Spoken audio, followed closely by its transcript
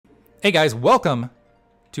Hey guys, welcome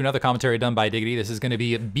to another commentary done by Diggity. This is going to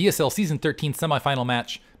be a BSL Season 13 semifinal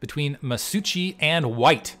match between Masucci and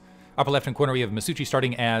White. Upper left-hand corner, we have Masucci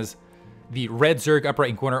starting as the red Zerg. Upper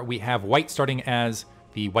right-hand corner, we have White starting as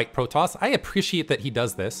the white Protoss. I appreciate that he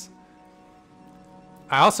does this.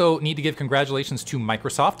 I also need to give congratulations to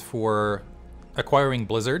Microsoft for acquiring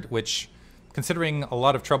Blizzard, which, considering a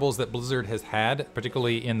lot of troubles that Blizzard has had,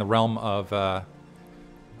 particularly in the realm of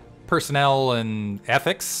personnel and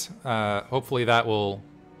ethics, hopefully that will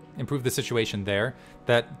improve the situation there.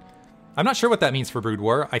 I'm not sure what that means for Brood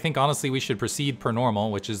War. I think honestly we should proceed per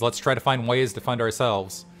normal, which is let's try to find ways to fund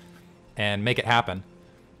ourselves and make it happen.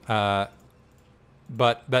 But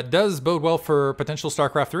that does bode well for potential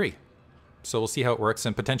StarCraft 3. So we'll see how it works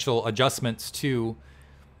and potential adjustments to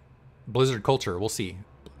Blizzard culture. We'll see.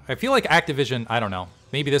 I feel like Activision, I don't know.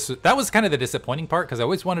 Maybe that was kind of the disappointing part, because I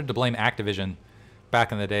always wanted to blame Activision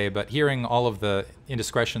back in the day, but hearing all of the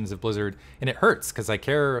indiscretions of Blizzard, and it hurts because I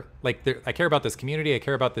care about this community, I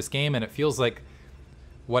care about this game, and it feels like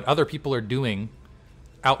what other people are doing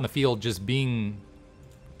out in the field, just being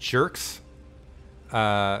jerks,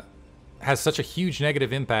 has such a huge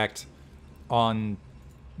negative impact on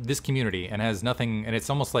this community and has nothing, and it's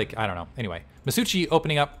almost like, I don't know. Anyway, Masucci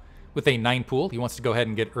opening up with a 9 pool. He wants to go ahead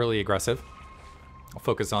and get early aggressive. I'll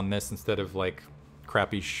focus on this instead of like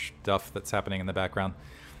crappy stuff that's happening in the background.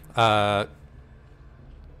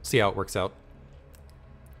 See how it works out.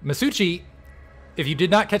 Masucci, if you did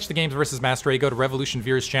not catch the games versus Master Ray, go to Revolution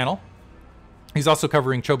Veer's channel. He's also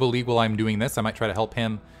covering Chobo League while I'm doing this. I might try to help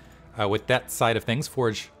him with that side of things.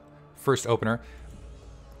 Forge first opener.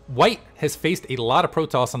 White has faced a lot of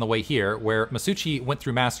Protoss on the way here, where Masucci went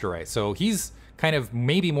through Master Ray. So he's kind of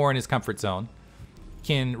maybe more in his comfort zone.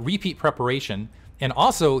 Can repeat preparation. And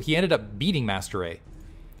also, he ended up beating Master Ray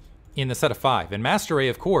in the set of 5. And Master Ray,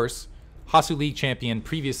 of course, Hasuleague champion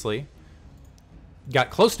previously,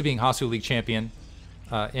 got close to being Hasuleague champion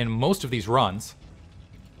in most of these runs.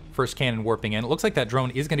 First cannon warping in. It looks like that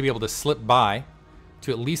drone is going to be able to slip by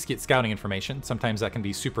to at least get scouting information. Sometimes that can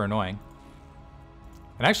be super annoying.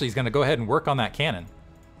 And actually, he's going to go ahead and work on that cannon.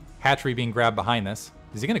 Hatchery being grabbed behind this.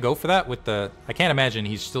 Is he going to go for that with the... I can't imagine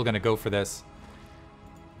he's still going to go for this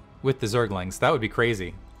with the Zerglings. That would be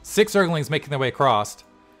crazy. 6 Zerglings making their way across.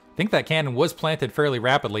 I think that cannon was planted fairly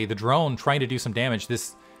rapidly. The drone trying to do some damage.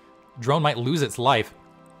 This drone might lose its life.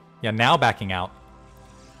 Yeah, now backing out.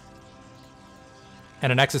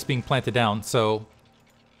 And a Nexus being planted down. So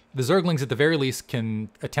the Zerglings at the very least can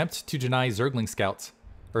attempt to deny Zergling scouts,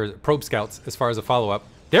 or probe scouts, as far as a follow-up.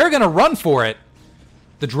 They're going to run for it.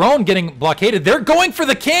 The drone getting blockaded. They're going for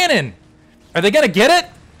the cannon. Are they going to get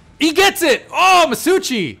it? He gets it. Oh,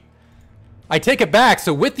 Masucci. I take it back.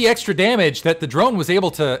 So with the extra damage that the drone was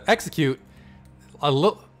able to execute, a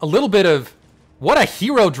little bit of, what a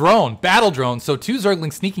hero drone, battle drone. So 2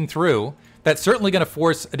 Zerglings sneaking through. That's certainly going to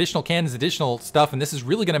force additional cannons, additional stuff, and this is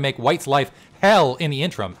really going to make White's life hell in the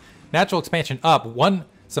interim. Natural expansion up.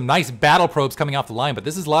 Some nice battle probes coming off the line, but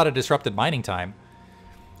this is a lot of disrupted mining time.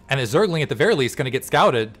 And the Zergling at the very least going to get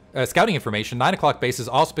scouting information. 9 o'clock base has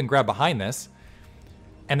also been grabbed behind this.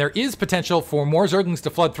 And there is potential for more Zerglings to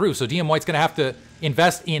flood through, so DM White's going to have to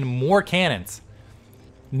invest in more cannons.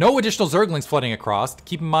 No additional Zerglings flooding across.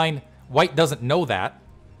 Keep in mind, White doesn't know that,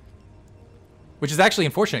 which is actually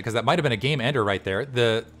unfortunate because that might have been a game ender right there.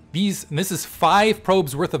 This is 5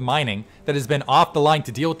 probes worth of mining that has been off the line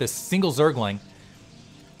to deal with this single Zergling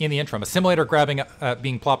in the interim. Assimilator grabbing,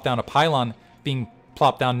 being plopped down, a pylon being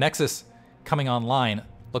plopped down, Nexus coming online.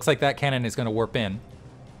 Looks like that cannon is going to warp in.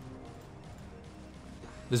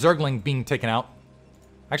 The Zergling being taken out.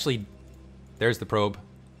 Actually, there's the probe.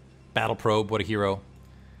 Battle probe, what a hero.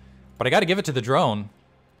 But I got to give it to the drone.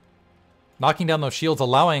 Knocking down those shields,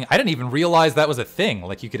 allowing... I didn't even realize that was a thing.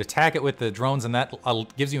 Like, you could attack it with the drones, and that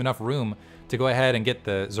gives you enough room to go ahead and get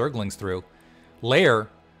the Zerglings through. Lair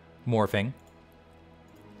morphing.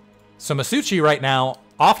 So Masucci right now,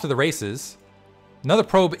 off to the races. Another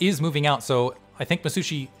probe is moving out, so I think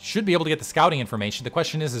Masucci should be able to get the scouting information. The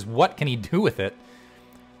question is what can he do with it?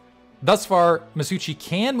 Thus far, Masucci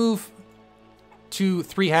can move to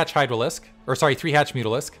 3-hatch Hydralisk, or sorry, 3-hatch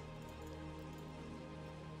Mutalisk.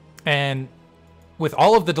 And with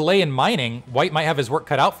all of the delay in mining, White might have his work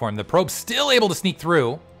cut out for him. The probe's still able to sneak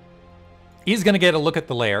through. He's going to get a look at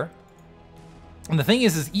the lair. And the thing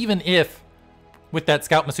is even if, with that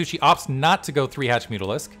scout, Masucci opts not to go 3-hatch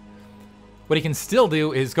Mutalisk, what he can still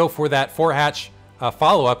do is go for that 4-hatch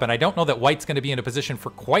follow-up, and I don't know that White's going to be in a position for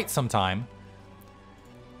quite some time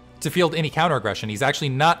to field any counter aggression. He's actually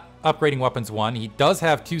not upgrading weapons 1. He does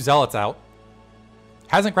have 2 Zealots out.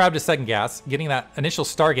 Hasn't grabbed his second gas, getting that initial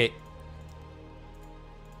Stargate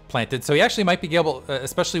planted. So he actually might be able,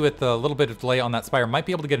 especially with a little bit of delay on that Spire, might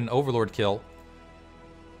be able to get an Overlord kill.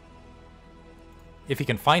 If he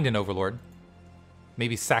can find an Overlord.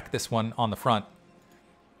 Maybe sack this one on the front.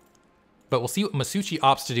 But we'll see what Masucci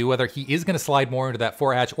opts to do, whether he is going to slide more into that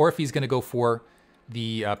 4-hatch or if he's going to go for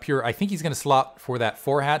the pure. I think he's going to slot for that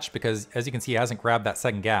 4-hatch because, as you can see, he hasn't grabbed that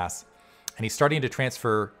second gas. And he's starting to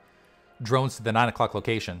transfer drones to the 9 o'clock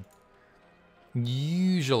location.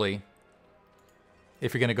 Usually,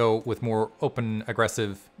 if you're going to go with more open,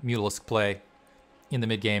 aggressive Mutalisk play in the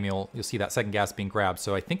mid-game, you'll see that second gas being grabbed.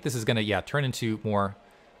 So I think this is going to, yeah, turn into more...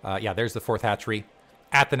 yeah, there's the 4th hatchery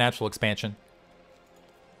at the natural expansion.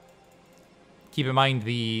 Keep in mind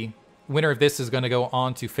the winner of this is going to go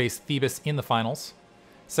on to face Thebes in the finals.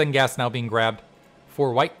 Second gas now being grabbed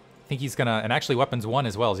for White. I think he's going to... And actually weapons 1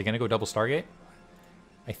 as well. Is he going to go double Stargate?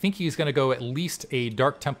 I think he's going to go at least a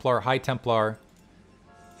Dark Templar, High Templar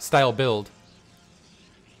style build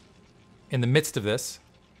in the midst of this.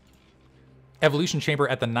 Evolution Chamber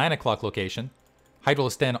at the 9 o'clock location.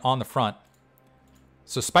 Hydralisk Den on the front.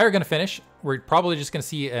 So Spire going to finish. We're probably just going to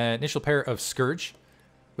see an initial pair of Scourge,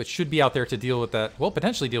 which should be out there to deal with that. Well,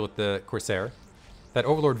 potentially deal with the Corsair. That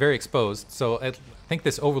Overlord very exposed. So I think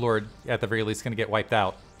this Overlord, at the very least, is going to get wiped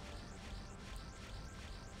out.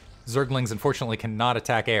 Zerglings, unfortunately, cannot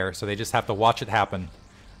attack air, so they just have to watch it happen.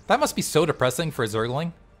 That must be so depressing for a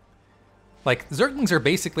Zergling. Like, Zerglings are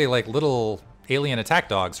basically like little alien attack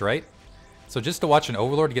dogs, right? So just to watch an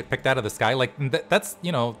Overlord get picked out of the sky, like, that's,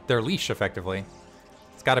 you know, their leash, effectively.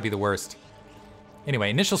 It's got to be the worst. Anyway,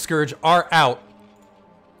 initial Scourge are out.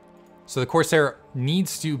 So the Corsair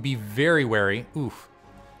needs to be very wary. Oof.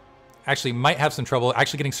 Actually, might have some trouble.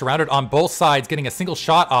 Actually getting surrounded on both sides, getting a single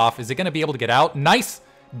shot off. Is it going to be able to get out? Nice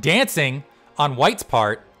dancing on White's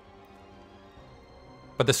part.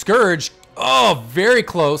 But the Scourge, oh, very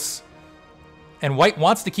close. And White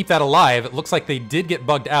wants to keep that alive. It looks like they did get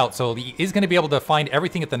bugged out. So he is going to be able to find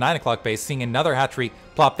everything at the 9 o'clock base, seeing another hatchery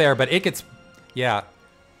plop there. But it gets, yeah,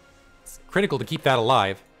 it's critical to keep that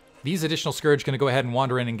alive. These additional Scourge going to go ahead and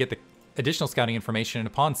wander in and get the additional scouting information. And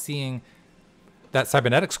upon seeing that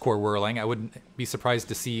Cybernetics core whirling, I wouldn't be surprised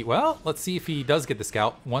to see, well, let's see if he does get the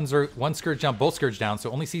scout. One Scourge down, both Scourge down,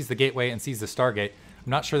 so only sees the gateway and sees the Stargate. I'm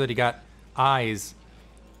not sure that he got eyes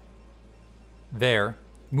there.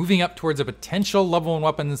 Moving up towards a potential level 1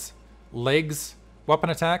 weapons legs weapon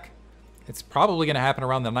attack. It's probably going to happen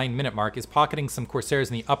around the 9-minute mark. Is pocketing some Corsairs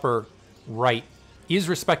in the upper right. Is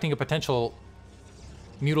respecting a potential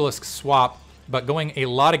Mutalisk swap, but going a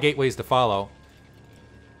lot of gateways to follow.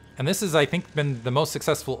 And this has, I think, been the most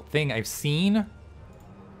successful thing I've seen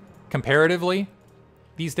comparatively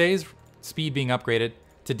these days. Speed being upgraded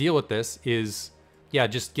to deal with this is, yeah,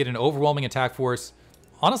 just get an overwhelming attack force.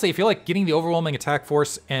 Honestly, I feel like getting the overwhelming attack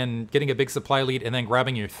force and getting a big supply lead and then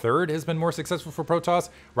grabbing your third has been more successful for Protoss,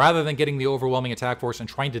 rather than getting the overwhelming attack force and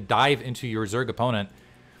trying to dive into your Zerg opponent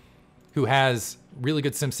who has really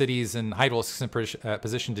good SimCities and Hydralisks in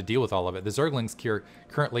position to deal with all of it. The Zerglings here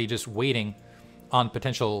currently just waiting on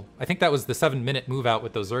potential... I think that was the 7-minute move out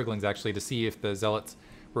with those Zerglings, actually, to see if the Zealots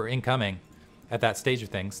were incoming at that stage of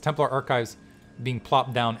things. Templar Archives being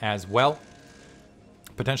plopped down as well,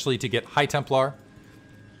 potentially to get High Templar.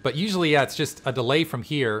 But usually, yeah, it's just a delay from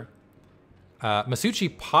here.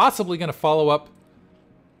 Masucci possibly going to follow up.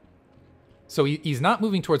 So he's not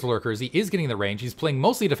moving towards Lurkers. He is getting the range. He's playing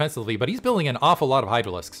mostly defensively, but he's building an awful lot of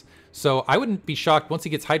Hydralisks. So I wouldn't be shocked once he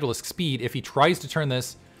gets Hydralisk speed if he tries to turn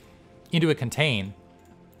this into a contain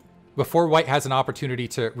before White has an opportunity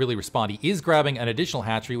to really respond. He is grabbing an additional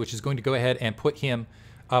hatchery, which is going to go ahead and put him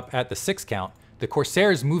up at the 6 count. The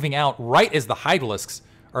Corsairs moving out right as the Hydralisks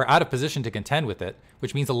are out of position to contend with it,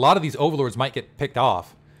 which means a lot of these Overlords might get picked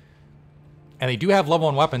off. And they do have level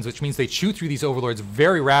 1 weapons, which means they chew through these Overlords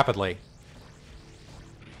very rapidly.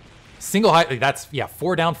 Single high, that's, yeah,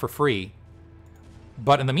 4 down for free.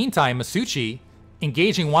 But in the meantime, Masucci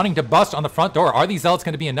engaging, wanting to bust on the front door. Are these Zealots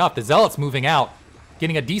going to be enough? The Zealots moving out,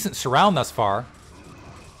 getting a decent surround thus far.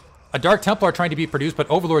 A Dark Templar trying to be produced, but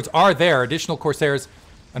Overlords are there. Additional Corsairs,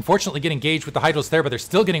 unfortunately, get engaged with the Hydros there, but they're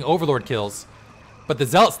still getting Overlord kills. But the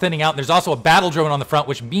Zealots thinning out, and there's also a battle drone on the front,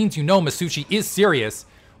 which means you know Masucci is serious.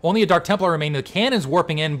 Only a Dark Templar remain. The cannon's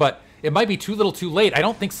warping in, but it might be too little too late. I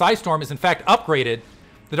don't think Psystorm is, in fact, upgraded.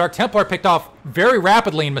 The Dark Templar picked off very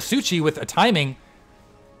rapidly, and Masucci, with a timing,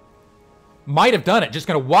 might have done it. Just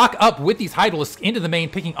going to walk up with these Hydralisks into the main,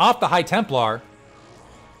 picking off the High Templar.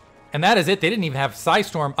 And that is it. They didn't even have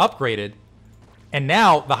Psystorm upgraded. And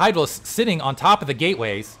now the Hydralisks sitting on top of the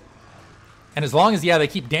gateways. And as long as, yeah, they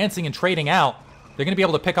keep dancing and trading out, they're going to be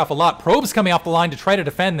able to pick off a lot. Probes coming off the line to try to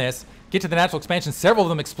defend this. Get to the natural expansion. Several of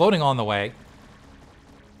them exploding on the way.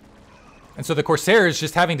 And so the Corsairs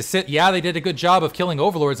just having to sit. Yeah, they did a good job of killing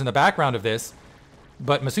Overlords in the background of this.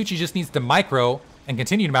 But Masucci just needs to micro and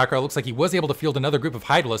continue to macro. It looks like he was able to field another group of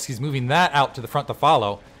Hydralisks. He's moving that out to the front to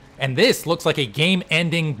follow. And this looks like a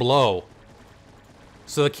game-ending blow.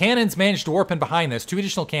 So the cannons managed to warp in behind this. 2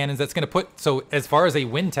 additional cannons. That's going to put... So as far as a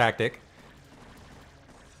win tactic,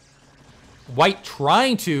 White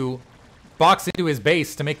trying to box into his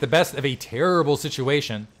base to make the best of a terrible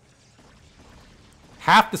situation.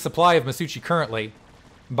 Half the supply of Masucci currently.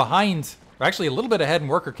 Behind... Or actually a little bit ahead in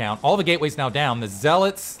worker count. All the gateways now down. The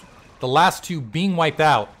Zealots, the last 2 being wiped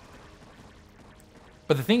out.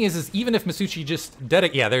 But the thing is even if Masucci just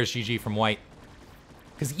yeah, there's GG from White.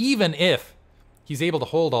 Because even if he's able to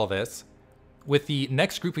hold all this, with the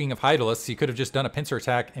next grouping of Hydralisks, he could have just done a pincer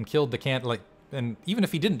attack and killed the and even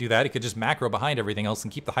if he didn't do that, he could just macro behind everything else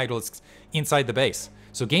and keep the Hydralisks inside the base.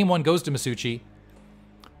 So game 1 goes to Masucci.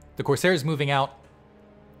 The Corsairs moving out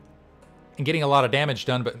and getting a lot of damage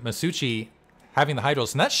done, but Masucci having the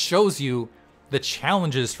Hydralisks. And that shows you the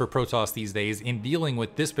challenges for Protoss these days in dealing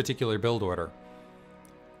with this particular build order.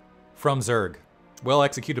 From Zerg. Well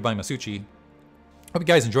executed by Masucci. Hope you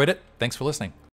guys enjoyed it. Thanks for listening.